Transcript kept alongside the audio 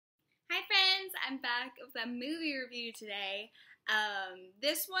I'm back with a movie review today.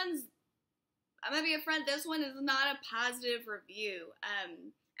 This one's, I'm gonna be upfront, this one is not a positive review.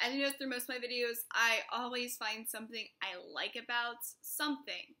 As you know through most of my videos, I always find something I like about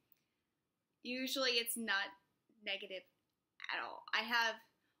something. Usually it's not negative at all. I have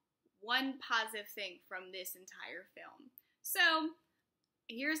one positive thing from this entire film. So,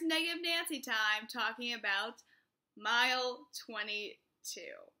 here's Negative Nancy time talking about Mile 22.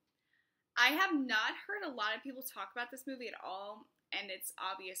 I have not heard a lot of people talk about this movie at all, and it's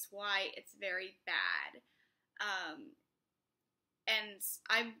obvious why. It's very bad. And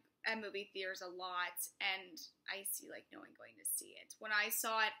I'm at movie theaters a lot, and I see no one going to see it. When I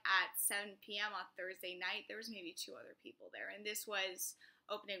saw it at 7 p.m. on Thursday night, there was maybe 2 other people there, and this was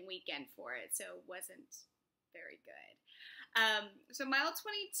opening weekend for it, so it wasn't very good. So Mile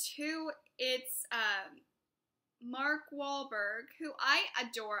 22, it's Mark Wahlberg, who I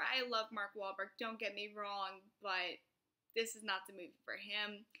adore. I love Mark Wahlberg, don't get me wrong, but this is not the movie for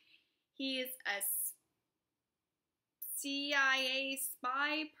him. He's a CIA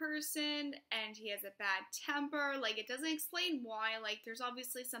spy person, and he has a bad temper. It doesn't explain why. There's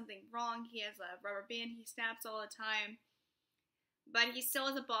obviously something wrong. He has a rubber band, he snaps all the time. But he still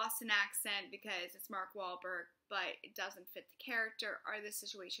has a Boston accent because it's Mark Wahlberg, but it doesn't fit the character or the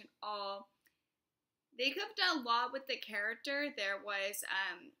situation at all. They could have done a lot with the character. There was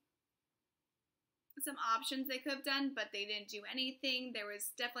some options they could have done, but they didn't do anything. There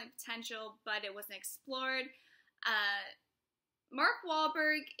was definitely potential, but it wasn't explored. Mark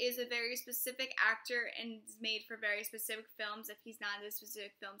Wahlberg is a very specific actor and is made for very specific films. If he's not in the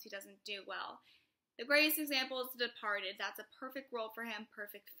specific films, he doesn't do well. The greatest example is The Departed. That's a perfect role for him,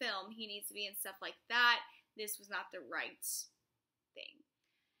 perfect film. He needs to be in stuff like that. This was not the right thing.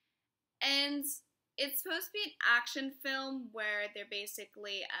 And it's supposed to be an action film where they're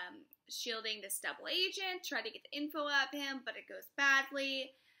basically shielding this double agent, try to get the info out of him, but it goes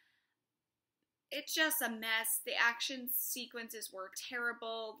badly. It's just a mess. The action sequences were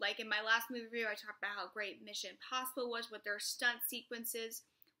terrible. In my last movie review, I talked about how great Mission Impossible was with their stunt sequences.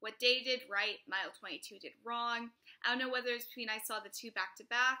 What they did right, Mile 22 did wrong. I don't know whether it's between I saw the 2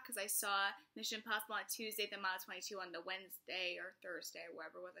 back-to-back, because I saw Mission Impossible on Tuesday, then Mile 22 on the Wednesday or Thursday, or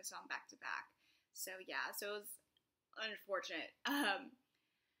whatever it was, I saw them back-to-back. So yeah, so it was unfortunate.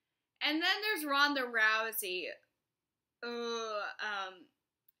 And then there's Ronda Rousey.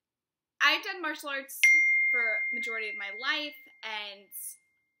 I've done martial arts for the majority of my life, and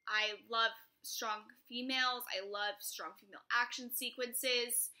I love strong females. I love strong female action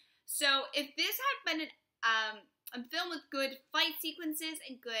sequences. So if this had been a film with good fight sequences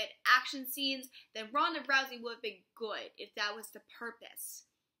and good action scenes, then Ronda Rousey would have been good if that was the purpose.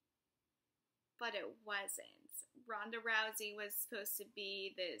 But it wasn't. Ronda Rousey was supposed to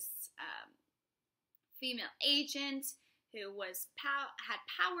be this female agent who had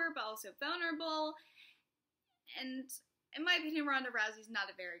power but also vulnerable, and in my opinion, Ronda Rousey's not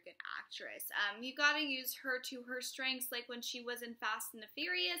a very good actress. You gotta use her to her strengths, like when she was in Fast and the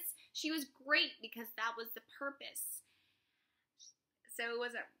Furious. She was great because that was the purpose. So it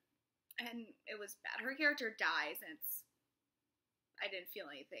wasn't, and it was bad. Her character dies, and I didn't feel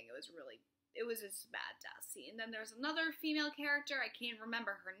anything. It was just a bad death scene. And then there's another female character, I can't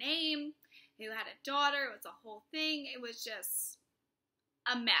remember her name, who had a daughter. It was a whole thing. It was just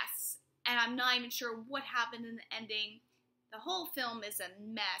a mess. And I'm not even sure what happened in the ending. The whole film is a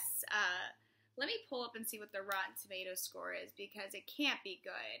mess. Let me pull up and see what the Rotten Tomatoes score is, because it can't be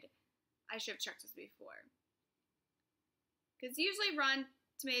good. I should have checked this before. Because usually Rotten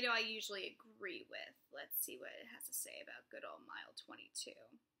Tomato I usually agree with. Let's see what it has to say about good old Mile 22.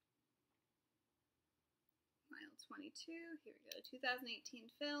 Mile 22, here we go,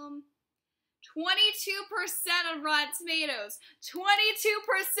 2018 film. 22% on Rotten Tomatoes.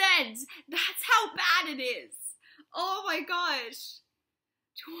 22%! That's how bad it is. Oh my gosh.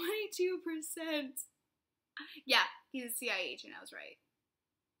 22%. Yeah, he's a CIA agent, I was right.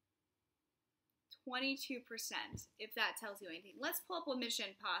 22%, if that tells you anything. Let's pull up what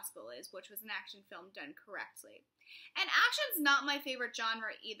Mission Impossible is, which was an action film done correctly. And action's not my favorite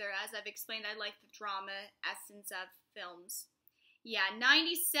genre either. As I've explained, I like the drama essence of films. Yeah,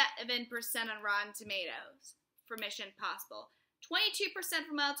 97% on Rotten Tomatoes for Mission Impossible. 22%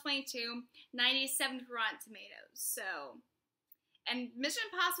 for Mile 22, 97% for Rotten Tomatoes. So, and Mission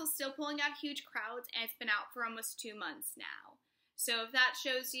Impossible is still pulling out huge crowds, and it's been out for almost 2 months now. So if that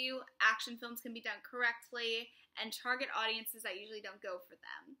shows you action films can be done correctly and target audiences that usually don't go for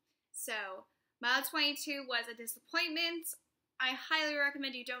them. So, Mile 22 was a disappointment. I highly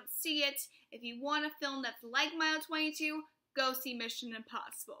recommend you don't see it. If you want a film that's like Mile 22, go see Mission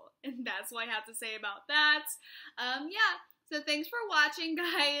Impossible. And that's what I have to say about that. Yeah, so thanks for watching,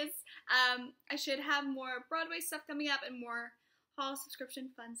 guys. I should have more Broadway stuff coming up and more Hall subscription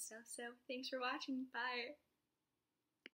fun stuff. So thanks for watching. Bye.